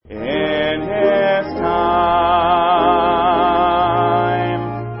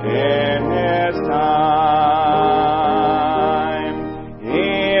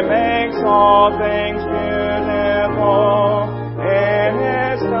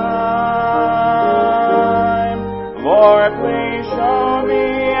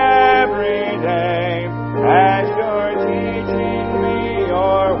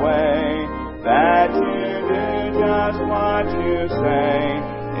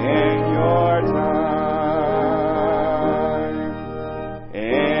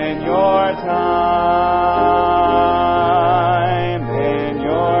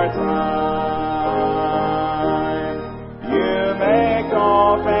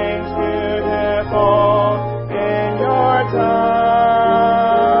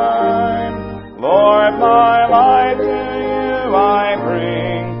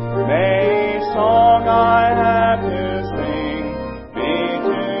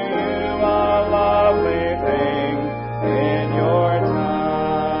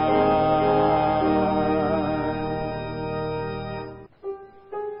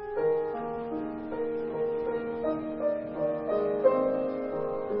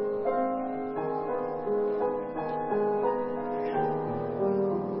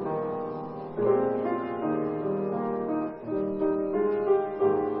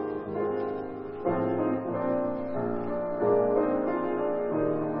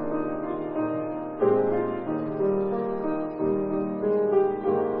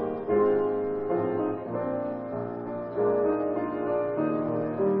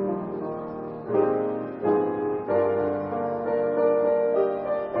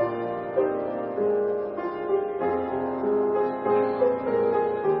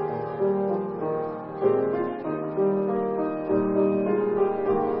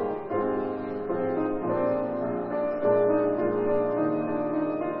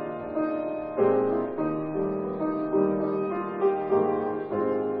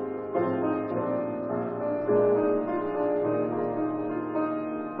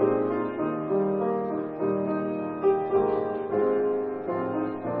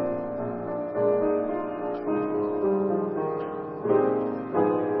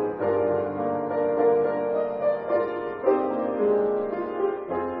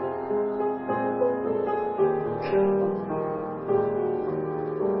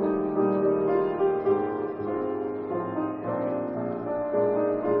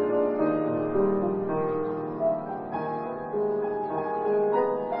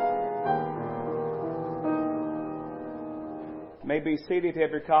be seated if you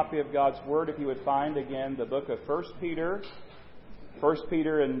have your copy of God's Word. If you would find again the book of 1 Peter. 1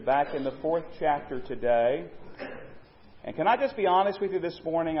 Peter and back in the 4th chapter today. And can I just be honest with you this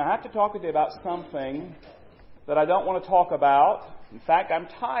morning? I have to talk with you about something that I don't want to talk about. In fact, I'm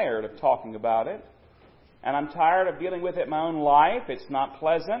tired of talking about it. And I'm tired of dealing with it in my own life. It's not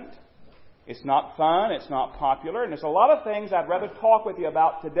pleasant. It's not fun. It's not popular. And there's a lot of things I'd rather talk with you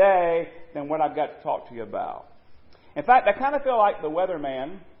about today than what I've got to talk to you about. In fact, I kind of feel like the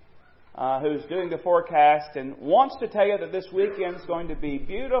weatherman who's doing the forecast and wants to tell you that this weekend's going to be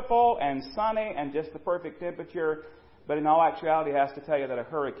beautiful and sunny and just the perfect temperature, but in all actuality has to tell you that a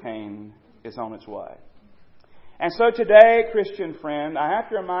hurricane is on its way. And so today, Christian friend, I have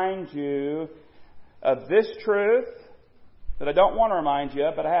to remind you of this truth that I don't want to remind you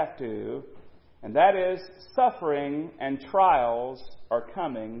of, but I have to, and that is suffering and trials are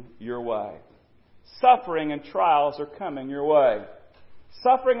coming your way. Suffering and trials are coming your way.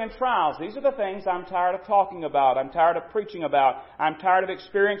 Suffering and trials, these are the things I'm tired of talking about. I'm tired of preaching about. I'm tired of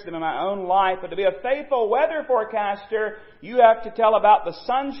experiencing them in my own life. But to be a faithful weather forecaster, you have to tell about the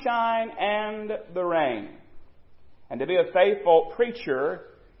sunshine and the rain. And to be a faithful preacher,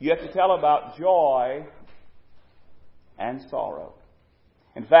 you have to tell about joy and sorrow.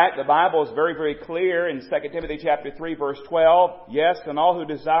 In fact, the Bible is very, very clear in 2 Timothy chapter 3, verse 12. Yes, and all who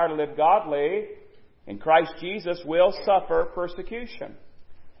desire to live godly in Christ Jesus will suffer persecution.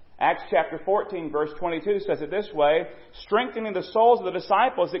 Acts chapter 14, verse 22 says it this way, strengthening the souls of the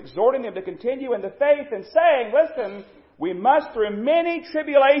disciples, exhorting them to continue in the faith, and saying, listen, we must through many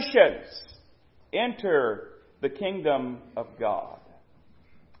tribulations enter the kingdom of God.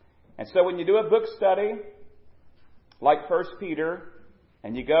 And so when you do a book study like 1 Peter,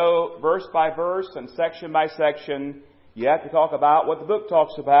 and you go verse by verse and section by section, you have to talk about what the book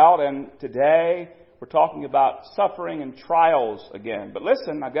talks about. And today we're talking about suffering and trials again. But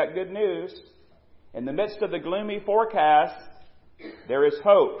listen, I've got good news. In the midst of the gloomy forecast, there is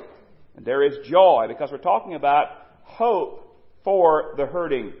hope and there is joy, because we're talking about hope for the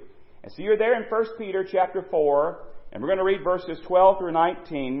hurting. And so you're there in 1 Peter chapter 4, and we're going to read verses 12 through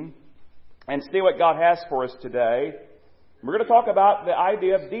 19 and see what God has for us today. We're going to talk about the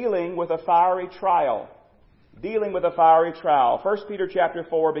idea of dealing with a fiery trial. Dealing with a fiery trial. 1 Peter chapter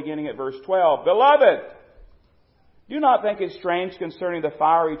 4, beginning at verse 12. Beloved, do not think it strange concerning the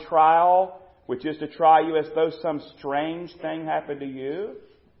fiery trial, which is to try you as though some strange thing happened to you.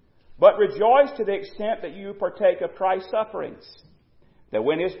 But rejoice to the extent that you partake of Christ's sufferings, that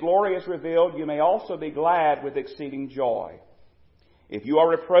when His glory is revealed, you may also be glad with exceeding joy. If you are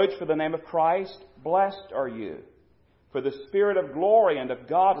reproached for the name of Christ, blessed are you. For the Spirit of glory and of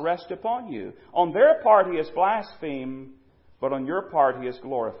God rest upon you. On their part He is blasphemed, but on your part He is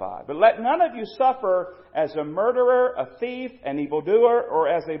glorified. But let none of you suffer as a murderer, a thief, an evildoer, or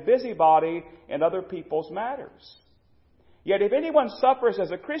as a busybody in other people's matters. Yet if anyone suffers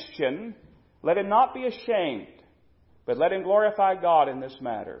as a Christian, let him not be ashamed, but let him glorify God in this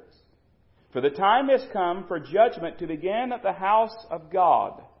matter. For the time has come for judgment to begin at the house of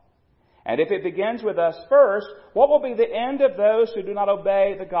God. And if it begins with us first, what will be the end of those who do not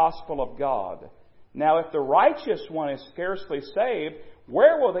obey the gospel of God? Now, if the righteous one is scarcely saved,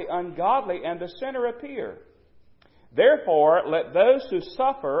 where will the ungodly and the sinner appear? Therefore, let those who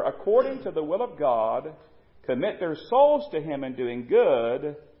suffer according to the will of God commit their souls to Him in doing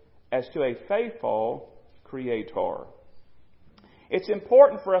good as to a faithful Creator. It's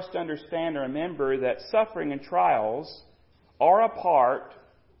important for us to understand and remember that suffering and trials are a part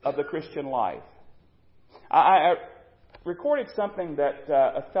of the Christian life. I recorded something that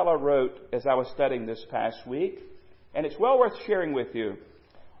a fellow wrote as I was studying this past week, and it's well worth sharing with you.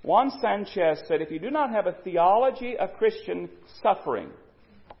 Juan Sanchez said, if you do not have a theology of Christian suffering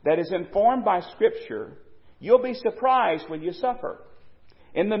that is informed by Scripture, you'll be surprised when you suffer.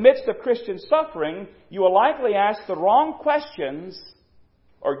 In the midst of Christian suffering, you will likely ask the wrong questions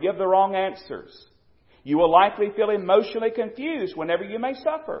or give the wrong answers. You will likely feel emotionally confused whenever you may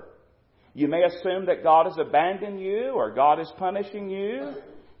suffer. You may assume that God has abandoned you or God is punishing you.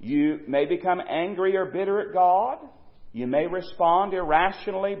 You may become angry or bitter at God. You may respond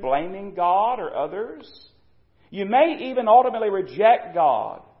irrationally, blaming God or others. You may even ultimately reject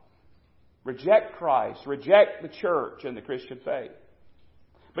God, reject Christ, reject the church and the Christian faith.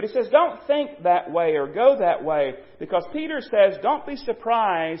 But he says, don't think that way or go that way, because Peter says, don't be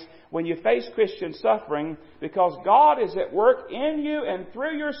surprised when you face Christian suffering, because God is at work in you and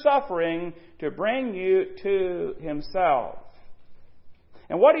through your suffering to bring you to Himself.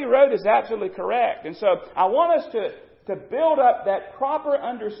 And what he wrote is absolutely correct. And so I want us to to build up that proper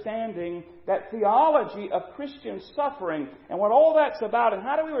understanding, that theology of Christian suffering and what all that's about and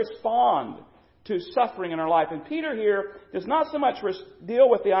how do we respond to suffering in our life. And Peter here does not so much deal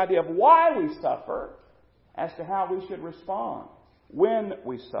with the idea of why we suffer as to how we should respond when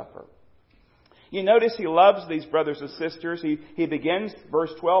we suffer. You notice he loves these brothers and sisters. He begins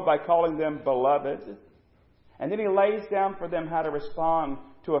verse 12 by calling them beloved. And then he lays down for them how to respond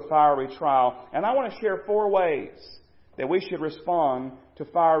to a fiery trial. And I want to share 4 ways that we should respond to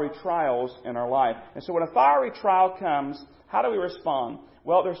fiery trials in our life. And so when a fiery trial comes, how do we respond?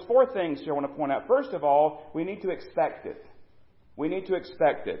 Well, there's 4 things here I want to point out. First of all, we need to expect it. We need to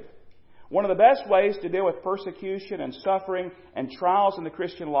expect it. One of the best ways to deal with persecution and suffering and trials in the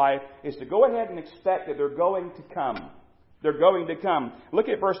Christian life is to go ahead and expect that they're going to come. They're going to come. Look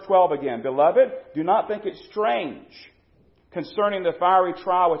at verse 12 again. Beloved, do not think it strange concerning the fiery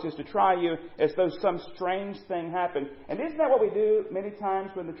trial which is to try you as though some strange thing happened. And isn't that what we do many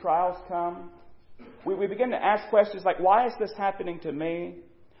times when the trials come? We begin to ask questions like, why is this happening to me?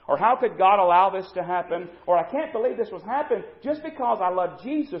 Or how could God allow this to happen? Or I can't believe this was happening just because I love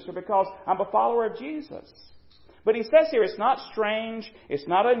Jesus or because I'm a follower of Jesus. But he says here, it's not strange, it's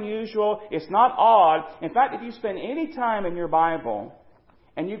not unusual, it's not odd. In fact, if you spend any time in your Bible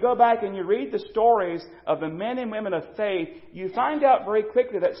and you go back and you read the stories of the men and women of faith, you find out very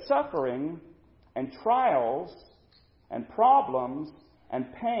quickly that suffering and trials and problems and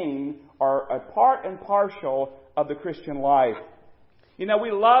pain are a part and parcel of the Christian life. You know,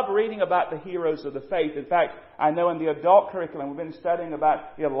 we love reading about the heroes of the faith. In fact, I know in the adult curriculum we've been studying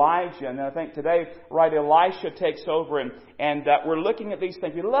about Elijah, and I think today, right, Elisha takes over, and we're looking at these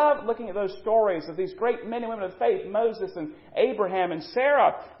things. We love looking at those stories of these great men and women of faith, Moses and Abraham and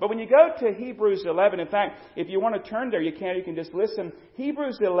Sarah. But when you go to Hebrews 11, in fact, if you want to turn there, you can just listen.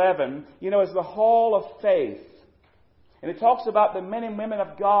 Hebrews 11, is the hall of faith. And it talks about the men and women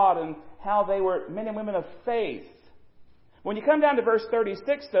of God and how they were men and women of faith. When you come down to verse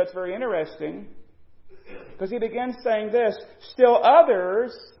 36, though, it's very interesting, because he begins saying this, still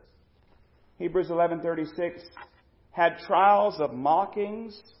others, Hebrews 11:36, had trials of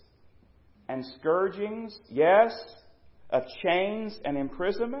mockings and scourgings, yes, of chains and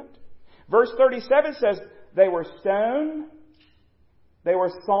imprisonment. Verse 37 says, they were stoned, they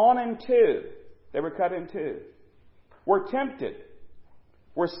were sawn in two, they were cut in two, were tempted,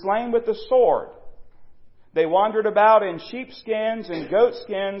 were slain with the sword. They wandered about in sheepskins and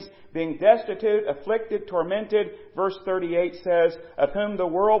goatskins, being destitute, afflicted, tormented. Verse 38 says, of whom the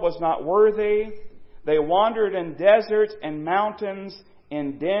world was not worthy. They wandered in deserts and mountains,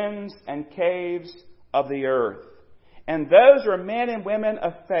 in dens and caves of the earth. And those are men and women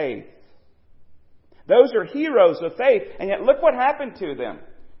of faith. Those are heroes of faith. And yet look what happened to them.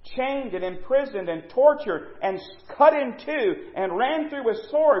 Chained and imprisoned and tortured and cut in two and ran through with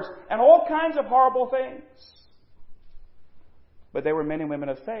swords and all kinds of horrible things. But they were men and women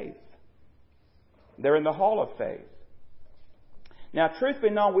of faith. They're in the hall of faith. Now, truth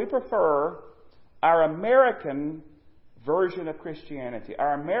be known, we prefer our American version of Christianity,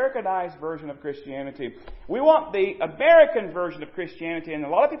 our Americanized version of Christianity. We want the American version of Christianity, and a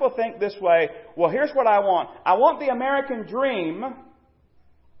lot of people think this way, well, here's what I want. I want the American dream,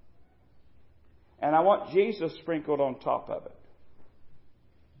 and I want Jesus sprinkled on top of it.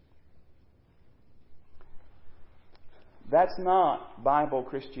 That's not Bible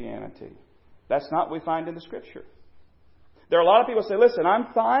Christianity. That's not what we find in the Scripture. There are a lot of people who say, listen, I'm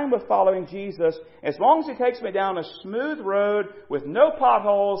fine with following Jesus as long as He takes me down a smooth road with no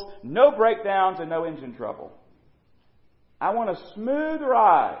potholes, no breakdowns, and no engine trouble. I want a smooth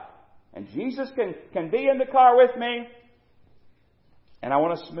ride. And Jesus can be in the car with me. And I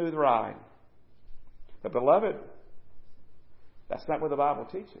want a smooth ride. But beloved, that's not what the Bible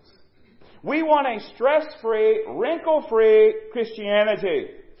teaches. We want a stress-free, wrinkle-free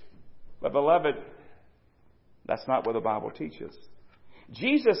Christianity. But beloved, that's not what the Bible teaches.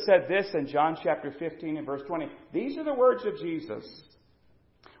 Jesus said this in John chapter 15 and verse 20. These are the words of Jesus.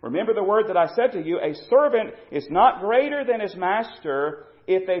 Remember the word that I said to you, a servant is not greater than his master.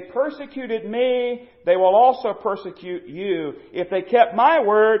 If they persecuted me, they will also persecute you. If they kept my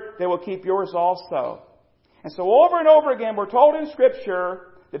word, they will keep yours also. And so over and over again, we're told in Scripture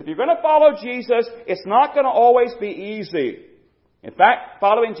that if you're going to follow Jesus, it's not going to always be easy. In fact,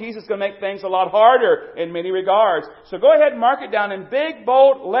 following Jesus is going to make things a lot harder in many regards. So go ahead and mark it down in big,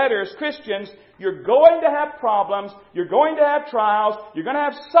 bold letters. Christians, you're going to have problems. You're going to have trials. You're going to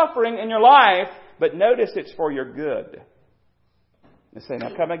have suffering in your life. But notice it's for your good. They say,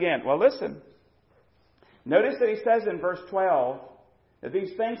 now come again. Well, listen. Notice that he says in verse 12 that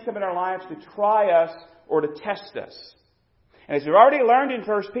these things come in our lives to try us or to test us. And as we've already learned in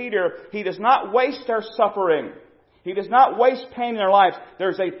 1 Peter, He does not waste our suffering. He does not waste pain in our lives.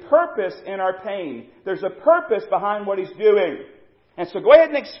 There's a purpose in our pain. There's a purpose behind what He's doing. And so go ahead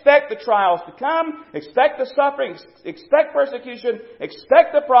and expect the trials to come, expect the suffering, expect persecution,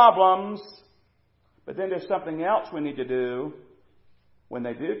 expect the problems. But then there's something else we need to do when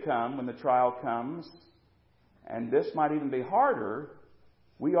they do come, when the trial comes. And this might even be harder.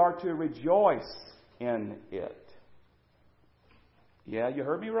 We are to rejoice in it. Yeah, you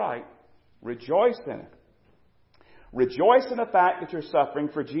heard me right. Rejoice in it. Rejoice in the fact that you're suffering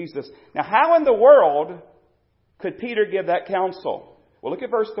for Jesus. Now, how in the world could Peter give that counsel? Well, look at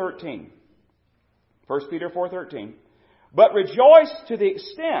verse 13. 1 Peter 4:13. But rejoice to the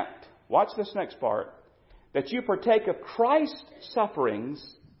extent, watch this next part, that you partake of Christ's sufferings,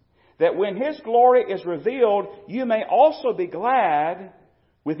 that when His glory is revealed, you may also be glad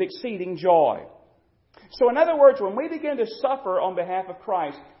with exceeding joy. So in other words, when we begin to suffer on behalf of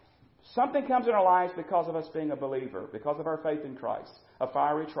Christ, something comes in our lives because of us being a believer, because of our faith in Christ, a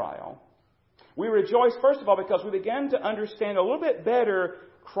fiery trial. We rejoice, first of all, because we begin to understand a little bit better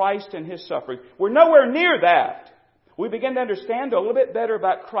Christ and His suffering. We're nowhere near that. We begin to understand a little bit better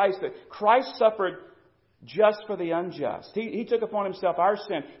about Christ, that Christ suffered just for the unjust. He took upon Himself our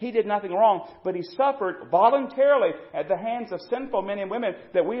sin. He did nothing wrong, but He suffered voluntarily at the hands of sinful men and women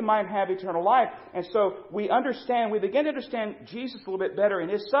that we might have eternal life. And so we begin to understand Jesus a little bit better in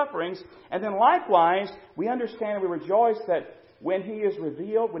His sufferings. And then likewise, we understand and we rejoice that when He is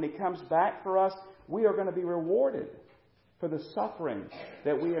revealed, when He comes back for us, we are going to be rewarded for the suffering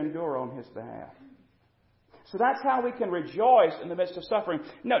that we endure on His behalf. So that's how we can rejoice in the midst of suffering.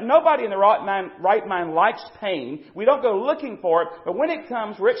 No, nobody in the right mind likes pain. We don't go looking for it. But when it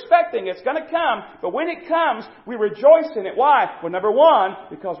comes, we're expecting it's going to come. But when it comes, we rejoice in it. Why? Well, number one,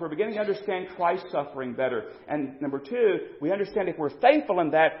 because we're beginning to understand Christ's suffering better. And number two, we understand if we're faithful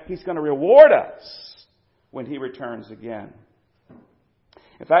in that, He's going to reward us when He returns again.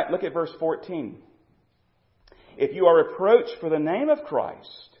 In fact, look at verse 14. If you are reproached for the name of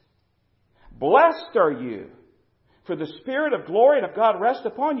Christ, blessed are you, for the Spirit of glory and of God rest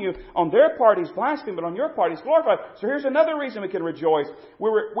upon you. On their part He's blasphemed, but on your part He's glorified. So here's another reason we can rejoice.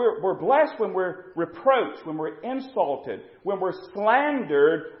 We're blessed when we're reproached, when we're insulted, when we're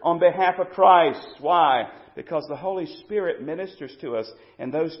slandered on behalf of Christ. Why? Because the Holy Spirit ministers to us in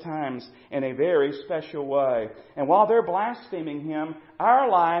those times in a very special way. And while they're blaspheming Him, our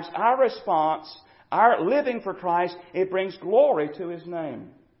lives, our response, our living for Christ, it brings glory to His name.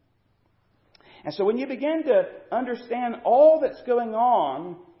 And so when you begin to understand all that's going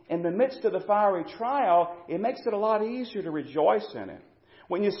on in the midst of the fiery trial, it makes it a lot easier to rejoice in it.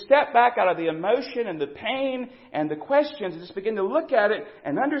 When you step back out of the emotion and the pain and the questions and just begin to look at it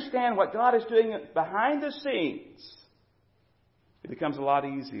and understand what God is doing behind the scenes, it becomes a lot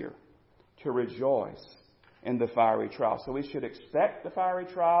easier to rejoice in the fiery trial. So we should expect the fiery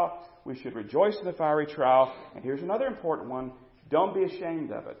trial. We should rejoice in the fiery trial. And here's another important one. Don't be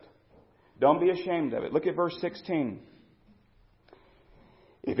ashamed of it. Don't be ashamed of it. Look at verse 16.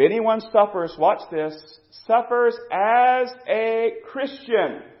 If anyone suffers, watch this, suffers as a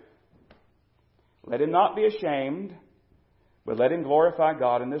Christian, let him not be ashamed, but let him glorify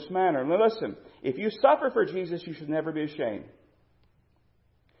God in this manner. Now listen, if you suffer for Jesus, you should never be ashamed.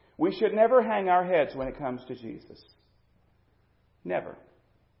 We should never hang our heads when it comes to Jesus. Never.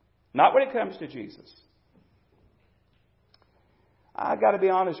 Not when it comes to Jesus. I've got to be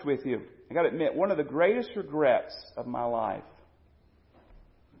honest with you. I've got to admit, one of the greatest regrets of my life,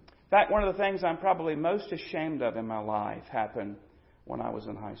 in fact, one of the things I'm probably most ashamed of in my life happened when I was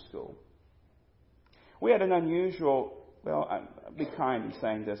in high school. We had an unusual, well, I'll be kind in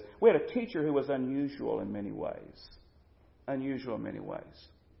saying this. We had a teacher who was unusual in many ways. Unusual in many ways.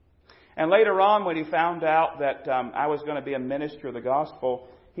 And later on, when he found out that I was going to be a minister of the gospel,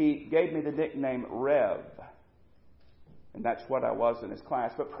 he gave me the nickname Rev. And that's what I was in his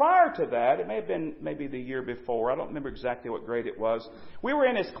class. But prior to that, it may have been maybe the year before. I don't remember exactly what grade it was. We were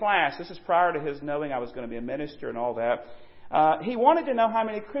in his class. This is prior to his knowing I was going to be a minister and all that. He wanted to know how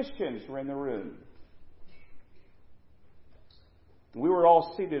many Christians were in the room. We were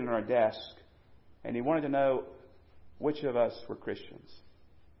all seated in our desk. And he wanted to know which of us were Christians.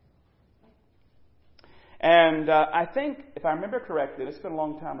 And I think, if I remember correctly, it's been a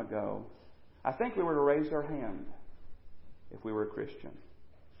long time ago, I think we were to raise our hand if we were a Christian.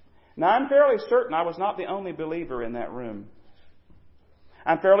 Now, I'm fairly certain I was not the only believer in that room.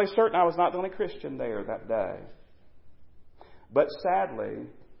 I'm fairly certain I was not the only Christian there that day. But sadly,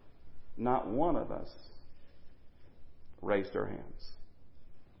 not one of us raised our hands.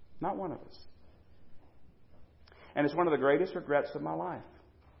 Not one of us. And it's one of the greatest regrets of my life.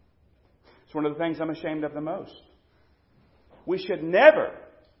 It's one of the things I'm ashamed of the most. We should never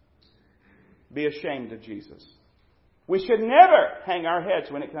be ashamed of Jesus. We should never hang our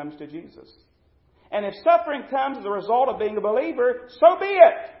heads when it comes to Jesus. And if suffering comes as a result of being a believer, so be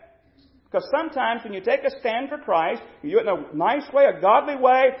it. Because sometimes when you take a stand for Christ, you do it in a nice way, a godly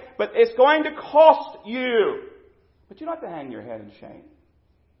way, but it's going to cost you. But you don't have to hang your head in shame.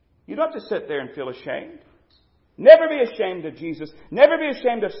 You don't have to sit there and feel ashamed. Never be ashamed of Jesus. Never be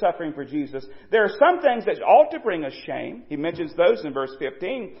ashamed of suffering for Jesus. There are some things that ought to bring us shame. He mentions those in verse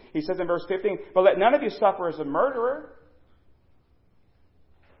 15. He says in verse 15, "But let none of you suffer as a murderer,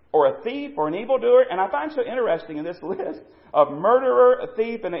 or a thief, or an evildoer." And I find so interesting in this list of murderer, a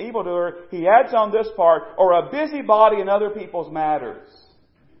thief, and an evildoer, he adds on this part, "or a busybody in other people's matters."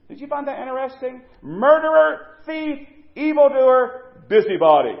 Did you find that interesting? Murderer, thief, evildoer,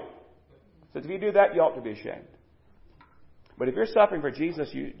 busybody. So if you do that, you ought to be ashamed. But if you're suffering for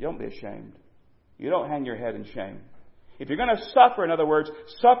Jesus, you don't be ashamed. You don't hang your head in shame. If you're going to suffer, in other words,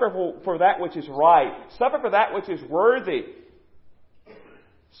 suffer for that which is right. Suffer for that which is worthy.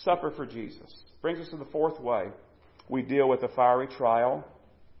 Suffer for Jesus. Brings us to the fourth way we deal with a fiery trial.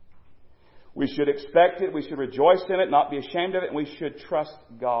 We should expect it. We should rejoice in it, not be ashamed of it, and we should trust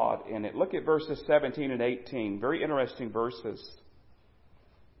God in it. Look at verses 17 and 18. Very interesting verses.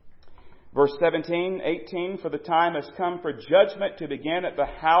 Verse 17, 18, "For the time has come for judgment to begin at the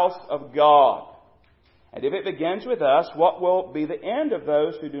house of God. And if it begins with us, what will be the end of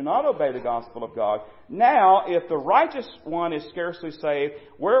those who do not obey the gospel of God? Now, if the righteous one is scarcely saved,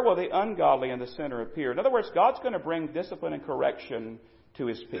 where will the ungodly and the sinner appear?" In other words, God's going to bring discipline and correction to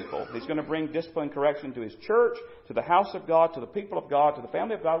His people. He's going to bring discipline and correction to His church, to the house of God, to the people of God, to the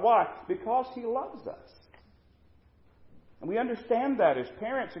family of God. Why? Because He loves us. And we understand that as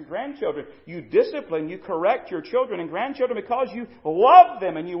parents and grandchildren. You discipline, you correct your children and grandchildren because you love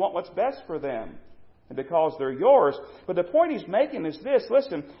them and you want what's best for them. And because they're yours. But the point he's making is this.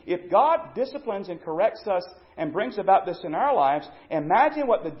 Listen, if God disciplines and corrects us and brings about this in our lives, imagine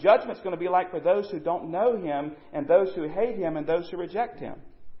what the judgment's going to be like for those who don't know Him and those who hate Him and those who reject Him.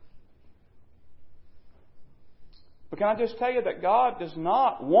 But can I just tell you that God does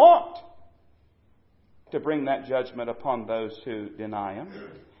not want to bring that judgment upon those who deny Him.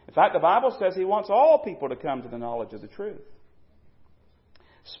 In fact, the Bible says He wants all people to come to the knowledge of the truth.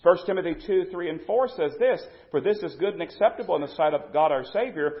 1 Timothy 2, 3, and 4 says this, "For this is good and acceptable in the sight of God our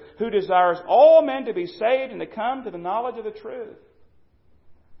Savior, who desires all men to be saved and to come to the knowledge of the truth."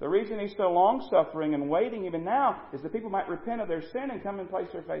 The reason He's so long-suffering and waiting even now is that people might repent of their sin and come and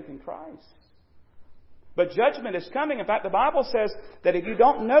place their faith in Christ. But judgment is coming. In fact, the Bible says that if you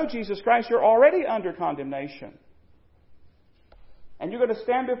don't know Jesus Christ, you're already under condemnation. And you're going to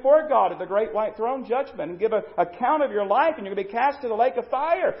stand before God at the great white throne judgment and give an account of your life, and you're going to be cast to the lake of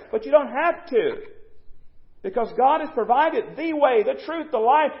fire. But you don't have to. Because God has provided the way, the truth, the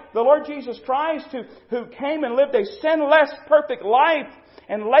life, the Lord Jesus Christ, who came and lived a sinless, perfect life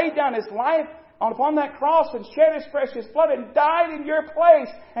and laid down His life upon that cross and shed His precious blood and died in your place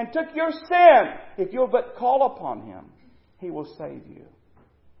and took your sin. If you'll but call upon Him, He will save you.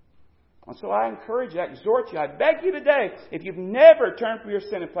 And so I encourage you, I exhort you, I beg you today, if you've never turned from your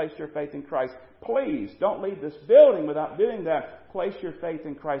sin and placed your faith in Christ, please don't leave this building without doing that. Place your faith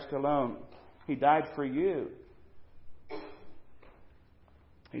in Christ alone. He died for you.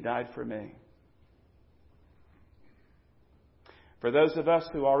 He died for me. For those of us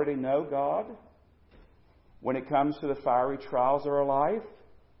who already know God, when it comes to the fiery trials of our life,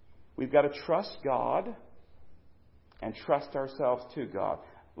 we've got to trust God and trust ourselves to God.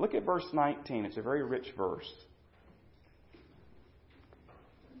 Look at verse 19. It's a very rich verse.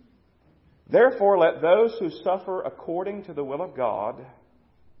 "Therefore, let those who suffer according to the will of God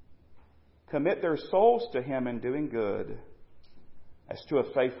commit their souls to Him in doing good, as to a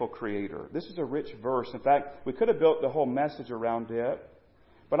faithful Creator." This is a rich verse. In fact, we could have built the whole message around it.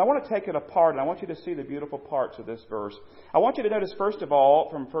 But I want to take it apart, and I want you to see the beautiful parts of this verse. I want you to notice, first of all,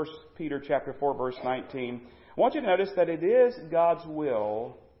 from 1 Peter chapter 4, verse 19, I want you to notice that it is God's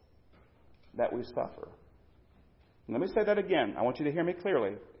will that we suffer. And let me say that again. I want you to hear me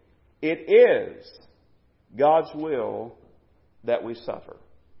clearly. It is God's will that we suffer.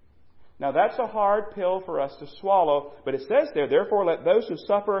 Now, that's a hard pill for us to swallow, but it says there, "Therefore let those who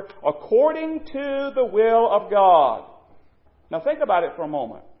suffer according to the will of God." Now, think about it for a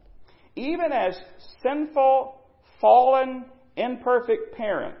moment. Even as sinful, fallen, imperfect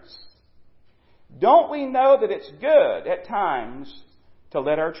parents, don't we know that it's good at times to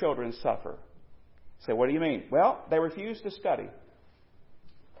let our children suffer? You say, what do you mean? Well, they refuse to study.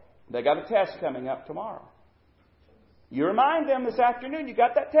 They got a test coming up tomorrow. You remind them this afternoon, you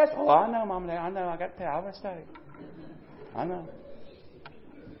got that test. Oh, I know, Mom and Dad. I know. I got the test. I'm going to study. I know.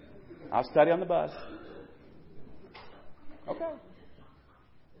 I'll study on the bus. Okay.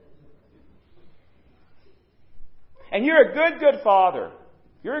 And you're a good father.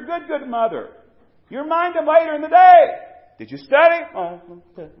 You're a good mother. You remind them later in the day. Did you study?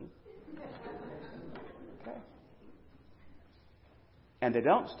 Okay. And they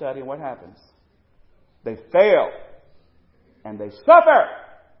don't study, and what happens? They fail. And they suffer.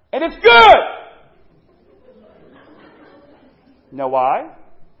 And it's good! You know why?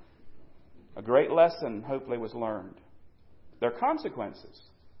 A great lesson, hopefully, was learned. There are consequences.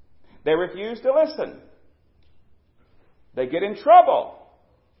 They refuse to listen. They get in trouble.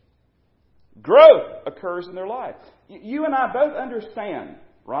 Growth occurs in their life. You and I both understand,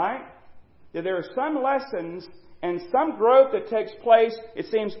 right? That there are some lessons and some growth that takes place, it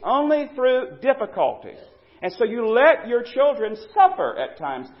seems, only through difficulty. And so you let your children suffer at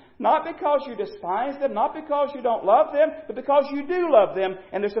times. Not because you despise them, not because you don't love them, but because you do love them.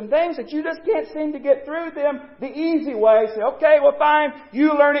 And there's some things that you just can't seem to get through them the easy way. Say, okay, well fine,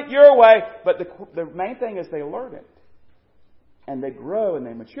 you learn it your way. But the main thing is they learn it. And they grow and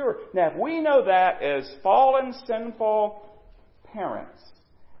they mature. Now, if we know that as fallen, sinful parents,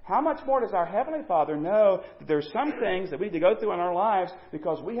 how much more does our Heavenly Father know that there's some things that we need to go through in our lives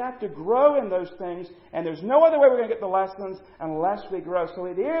because we have to grow in those things, and there's no other way we're going to get the lessons unless we grow. So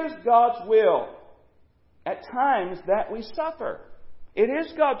it is God's will at times that we suffer. It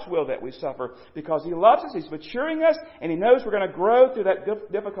is God's will that we suffer because He loves us, He's maturing us, and He knows we're going to grow through that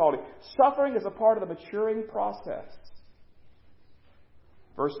difficulty. Suffering is a part of the maturing process.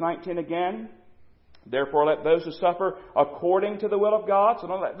 Verse 19 again. Therefore, let those who suffer according to the will of God. So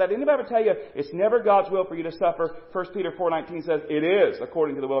don't let anybody ever tell you it's never God's will for you to suffer. 1 Peter 4:19 says it is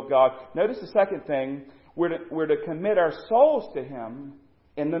according to the will of God. Notice the second thing. We're to commit our souls to Him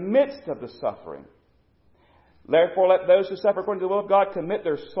in the midst of the suffering. Therefore, let those who suffer according to the will of God commit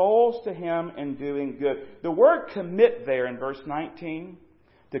their souls to Him in doing good. The word commit there in verse 19,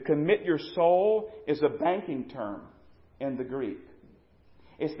 to commit your soul, is a banking term in the Greek.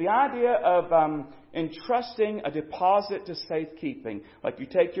 It's the idea of entrusting a deposit to safekeeping. Like you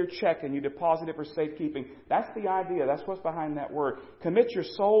take your check and you deposit it for safekeeping. That's the idea. That's what's behind that word. Commit your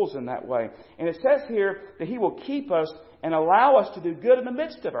souls in that way. And it says here that He will keep us and allow us to do good in the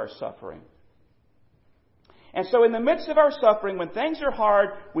midst of our suffering. And so in the midst of our suffering, when things are hard,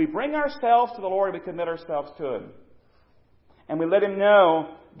 we bring ourselves to the Lord and we commit ourselves to Him. And we let Him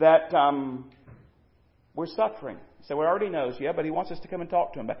know that we're suffering. So He already knows, yeah, but He wants us to come and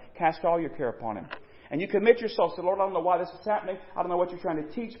talk to Him. But cast all your care upon Him. And you commit yourself. Say, Lord, I don't know why this is happening. I don't know what you're trying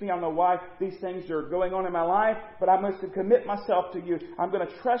to teach me. I don't know why these things are going on in my life. But I must commit myself to You. I'm going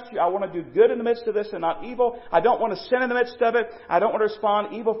to trust You. I want to do good in the midst of this and not evil. I don't want to sin in the midst of it. I don't want to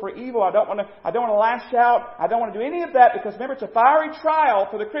respond evil for evil. I don't want to lash out. I don't want to do any of that because remember, it's a fiery trial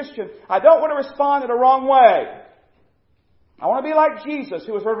for the Christian. I don't want to respond in the wrong way. I want to be like Jesus,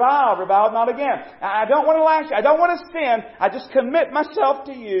 who was reviled not again. I don't want to lash. I don't want to sin. I just commit myself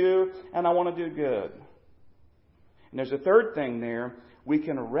to You, and I want to do good. And there's a third thing there. We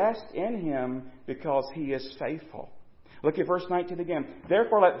can rest in Him because He is faithful. Look at verse 19 again.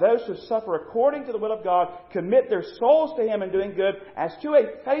 Therefore, let those who suffer according to the will of God commit their souls to Him in doing good as to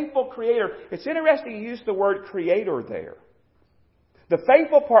a faithful Creator. It's interesting He used the word Creator there. The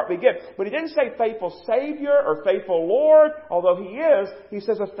faithful part we get, but He didn't say faithful Savior or faithful Lord, although He is. He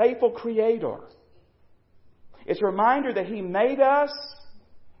says a faithful Creator. It's a reminder that He made us.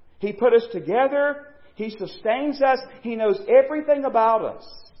 He put us together. He sustains us. He knows everything about us.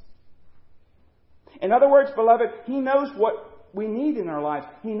 In other words, beloved, He knows what we need in our lives.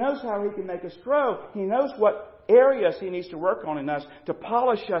 He knows how He can make us grow. He knows what areas He needs to work on in us to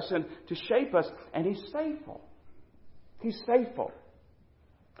polish us and to shape us. And He's faithful. He's faithful.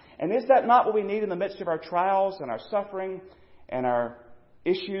 And is that not what we need in the midst of our trials and our suffering and our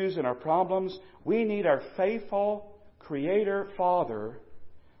issues and our problems? We need our faithful Creator Father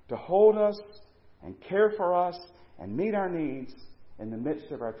to hold us and care for us and meet our needs in the midst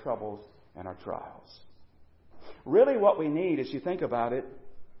of our troubles and our trials. Really what we need, as you think about it,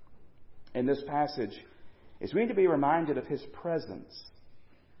 in this passage, is we need to be reminded of His presence.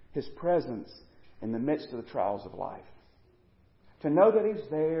 His presence in the midst of the trials of life. To know that He's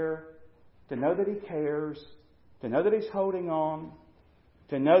there, to know that He cares, to know that He's holding on,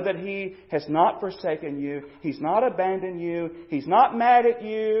 to know that He has not forsaken you, He's not abandoned you, He's not mad at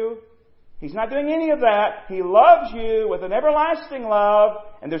you, He's not doing any of that. He loves you with an everlasting love,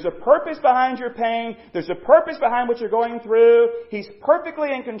 and there's a purpose behind your pain. There's a purpose behind what you're going through. He's perfectly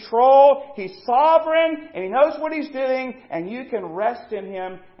in control. He's sovereign, and He knows what He's doing, and you can rest in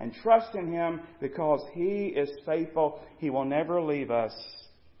Him and trust in Him because He is faithful. He will never leave us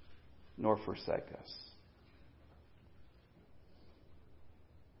nor forsake us.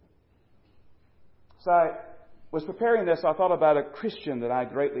 So I was preparing this, I thought about a Christian that I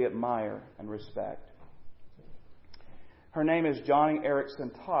greatly admire and respect. Her name is Joni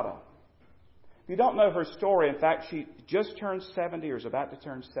Eareckson Tada. If you don't know her story, in fact, she just turned 70 or is about to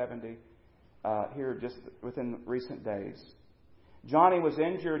turn 70 here just within recent days. Joni was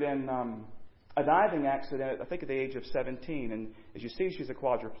injured in a diving accident, I think at the age of 17, and as you see, she's a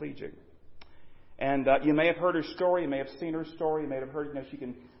quadriplegic. And you may have heard her story, you may have seen her story, you may have heard,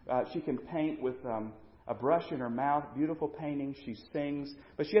 she can paint with a brush in her mouth, beautiful paintings, she sings.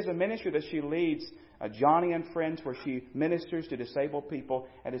 But she has a ministry that she leads, Joni and Friends, where she ministers to disabled people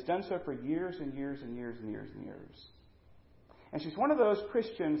and has done so for years and years and years and years and years. And she's one of those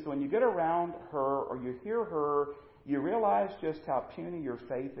Christians that when you get around her or you hear her, you realize just how puny your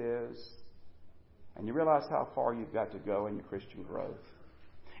faith is. And you realize how far you've got to go in your Christian growth.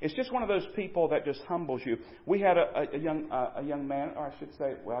 It's just one of those people that just humbles you. We had a young man, or I should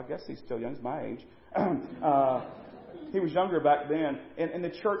say, well, I guess he's still young, he's my age. He was younger back then. In the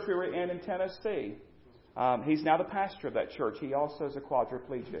church we were in Tennessee. He's now the pastor of that church. He also is a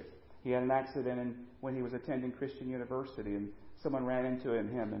quadriplegic. He had an accident when he was attending Christian University, and someone ran into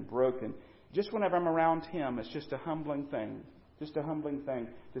him and broke. And just whenever I'm around him, it's just a humbling thing. Just a humbling thing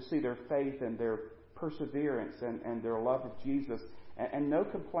to see their faith and their perseverance and their love of Jesus. And no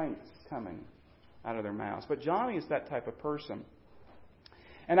complaints coming out of their mouths. But Joni is that type of person.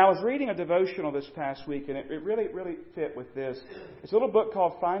 And I was reading a devotional this past week, and it really fit with this. It's a little book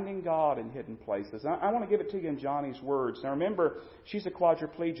called Finding God in Hidden Places. I want to give it to you in Joni's words. Now remember, she's a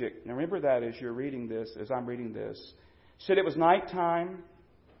quadriplegic. Now remember that as you're reading this, as I'm reading this. She said it was nighttime.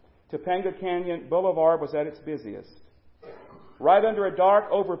 Topanga Canyon Boulevard was at its busiest. Right under a dark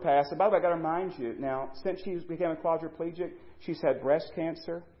overpass. And by the way, I've got to remind you, now, since she became a quadriplegic, she's had breast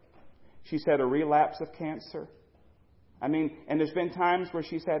cancer. She's had a relapse of cancer. I mean, and there's been times where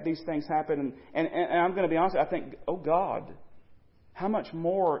she's had these things happen. And I'm going to be honest, I think, oh God, how much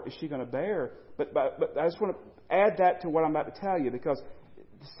more is she going to bear? But I just want to add that to what I'm about to tell you because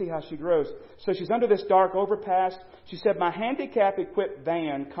to see how she grows. So she's under this dark overpass. She said, my handicap-equipped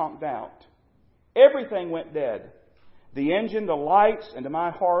van conked out. Everything went dead. The engine, the lights, and to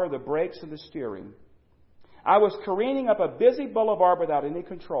my horror, the brakes and the steering. I was careening up a busy boulevard without any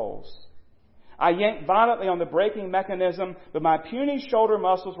controls. I yanked violently on the braking mechanism, but my puny shoulder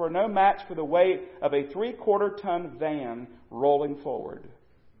muscles were no match for the weight of a 3/4-ton van rolling forward.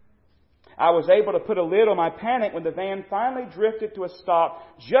 I was able to put a lid on my panic when the van finally drifted to a stop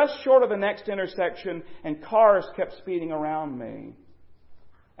just short of the next intersection and cars kept speeding around me.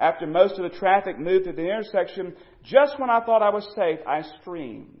 After most of the traffic moved to the intersection, just when I thought I was safe, I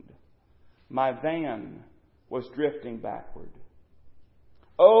screamed. My van was drifting backward.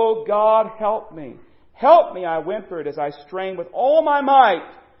 Oh, God, help me. Help me, I whimpered as I strained with all my might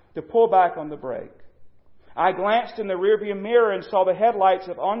to pull back on the brake. I glanced in the rearview mirror and saw the headlights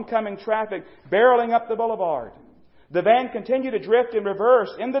of oncoming traffic barreling up the boulevard. The van continued to drift in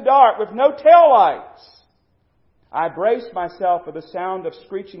reverse in the dark with no taillights. I braced myself for the sound of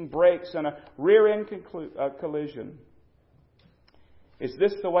screeching brakes and a rear-end collision. Is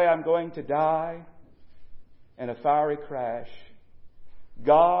this the way I'm going to die? In a fiery crash.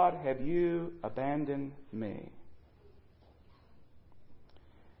 God, have you abandoned me?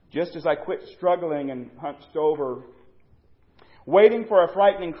 Just as I quit struggling and hunched over, waiting for a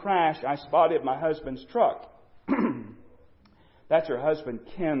frightening crash, I spotted my husband's truck. That's her husband,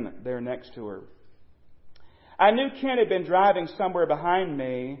 Ken, there next to her. I knew Ken had been driving somewhere behind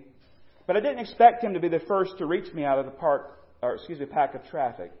me, but I didn't expect him to be the first to reach me out of the pack of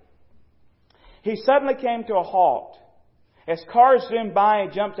traffic. He suddenly came to a halt. As cars zoomed by,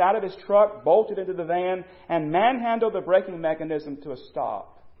 he jumped out of his truck, bolted into the van, and manhandled the braking mechanism to a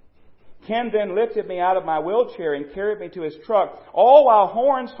stop. Ken then lifted me out of my wheelchair and carried me to his truck, all while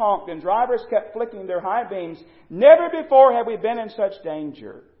horns honked and drivers kept flicking their high beams. Never before have we been in such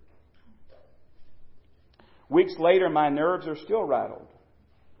danger. Weeks later, my nerves are still rattled.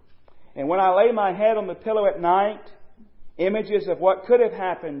 And when I lay my head on the pillow at night, images of what could have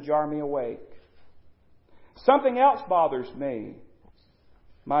happened jar me awake. Something else bothers me.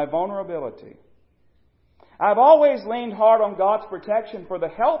 My vulnerability. I've always leaned hard on God's protection for the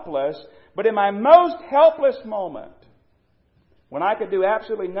helpless, but in my most helpless moment, when I could do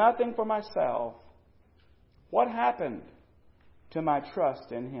absolutely nothing for myself, what happened to my trust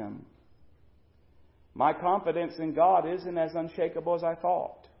in Him? My confidence in God isn't as unshakable as I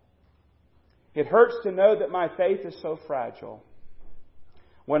thought. It hurts to know that my faith is so fragile.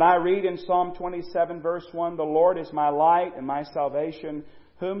 When I read in Psalm 27 verse 1, "The Lord is my light and my salvation.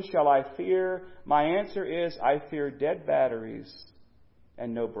 Whom shall I fear?" My answer is, I fear dead batteries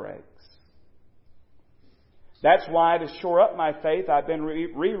and no brakes. That's why, to shore up my faith, I've been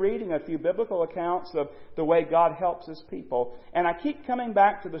rereading a few biblical accounts of the way God helps His people. And I keep coming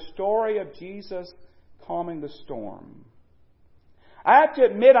back to the story of Jesus calming the storm. I have to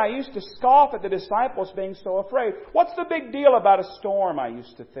admit, I used to scoff at the disciples being so afraid. What's the big deal about a storm, I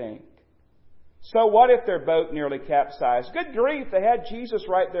used to think. So what if their boat nearly capsized? Good grief, they had Jesus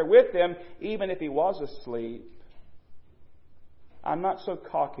right there with them, even if He was asleep. I'm not so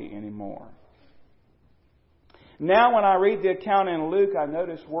cocky anymore. Now when I read the account in Luke, I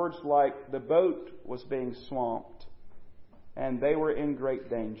notice words like the boat was being swamped and they were in great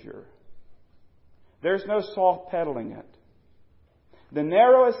danger. There's no soft pedaling it. The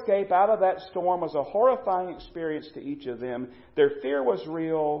narrow escape out of that storm was a horrifying experience to each of them. Their fear was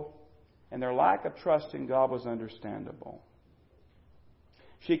real, and their lack of trust in God was understandable.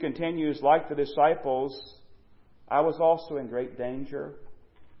 She continues, like the disciples, I was also in great danger,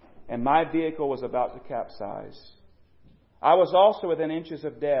 and my vehicle was about to capsize. I was also within inches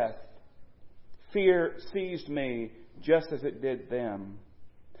of death. Fear seized me just as it did them.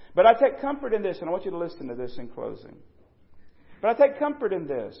 But I take comfort in this, and I want you to listen to this in closing. But I take comfort in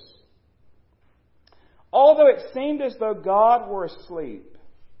this. Although it seemed as though God were asleep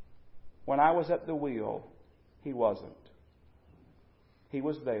when I was at the wheel, He wasn't. He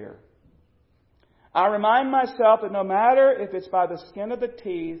was there. I remind myself that no matter if it's by the skin of the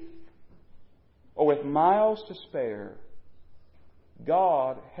teeth or with miles to spare,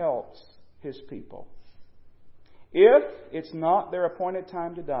 God helps His people. If it's not their appointed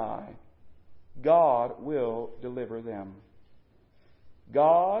time to die, God will deliver them.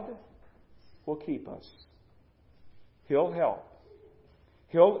 God will keep us. He'll help.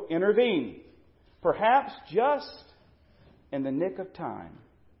 He'll intervene. Perhaps just in the nick of time.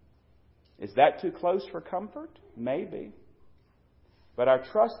 Is that too close for comfort? Maybe. But our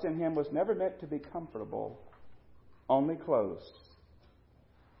trust in Him was never meant to be comfortable, only close.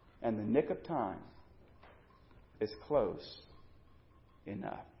 And the nick of time is close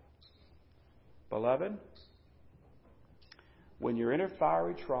enough. Beloved, when you're in a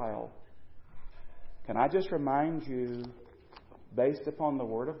fiery trial, can I just remind you, based upon the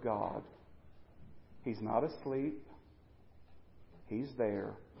Word of God, He's not asleep. He's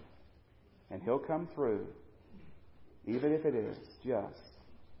there. And He'll come through, even if it is just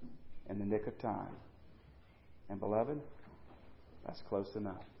in the nick of time. And beloved, that's close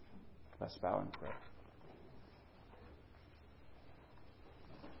enough. Let's bow and pray.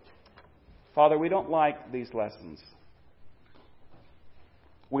 Father, we don't like these lessons.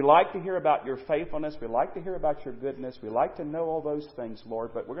 We like to hear about Your faithfulness. We like to hear about Your goodness. We like to know all those things,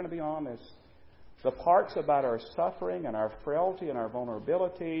 Lord. But we're going to be honest. The parts about our suffering and our frailty and our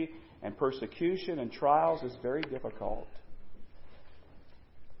vulnerability and persecution and trials is very difficult.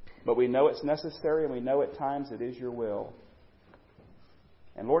 But we know it's necessary, and we know at times it is Your will.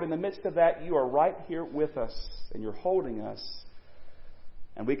 And Lord, in the midst of that, You are right here with us, and You're holding us.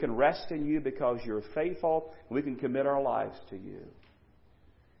 And we can rest in You because You're faithful, and we can commit our lives to You.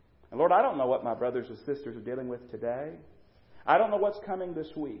 And Lord, I don't know what my brothers and sisters are dealing with today. I don't know what's coming this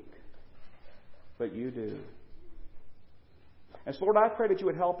week. But You do. And so, Lord, I pray that You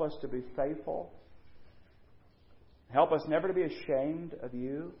would help us to be faithful. Help us never to be ashamed of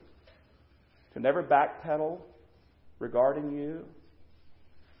You. To never backpedal regarding You.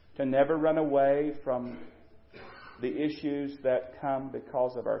 To never run away from the issues that come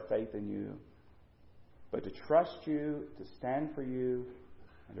because of our faith in You. But to trust You, to stand for You,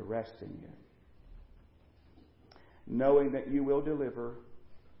 and to rest in You. Knowing that You will deliver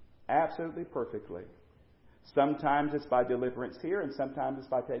absolutely perfectly. Sometimes it's by deliverance here, and sometimes it's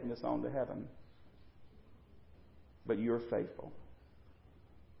by taking us on to heaven. But You're faithful.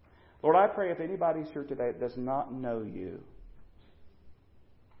 Lord, I pray if anybody's here today that does not know You,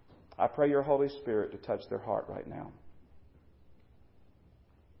 I pray Your Holy Spirit to touch their heart right now.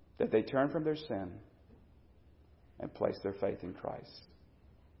 That they turn from their sin and place their faith in Christ.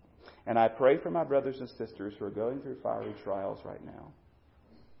 And I pray for my brothers and sisters who are going through fiery trials right now,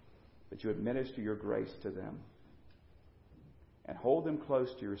 that You would minister Your grace to them and hold them close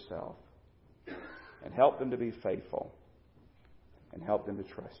to Yourself and help them to be faithful and help them to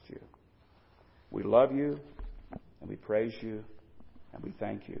trust You. We love You and we praise You And we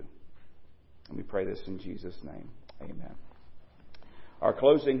thank you. And we pray this in Jesus' name. Amen. Our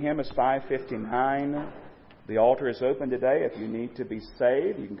closing hymn is 559. The altar is open today. If you need to be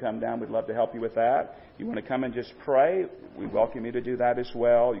saved, you can come down. We'd love to help you with that. If you want to come and just pray, we welcome you to do that as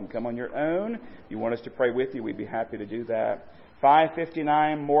well. You can come on your own. If you want us to pray with you, we'd be happy to do that.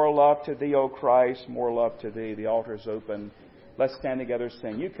 559, more love to thee, O Christ, more love to thee. The altar is open. Let's stand together and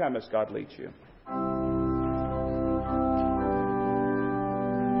sing. You come as God leads you.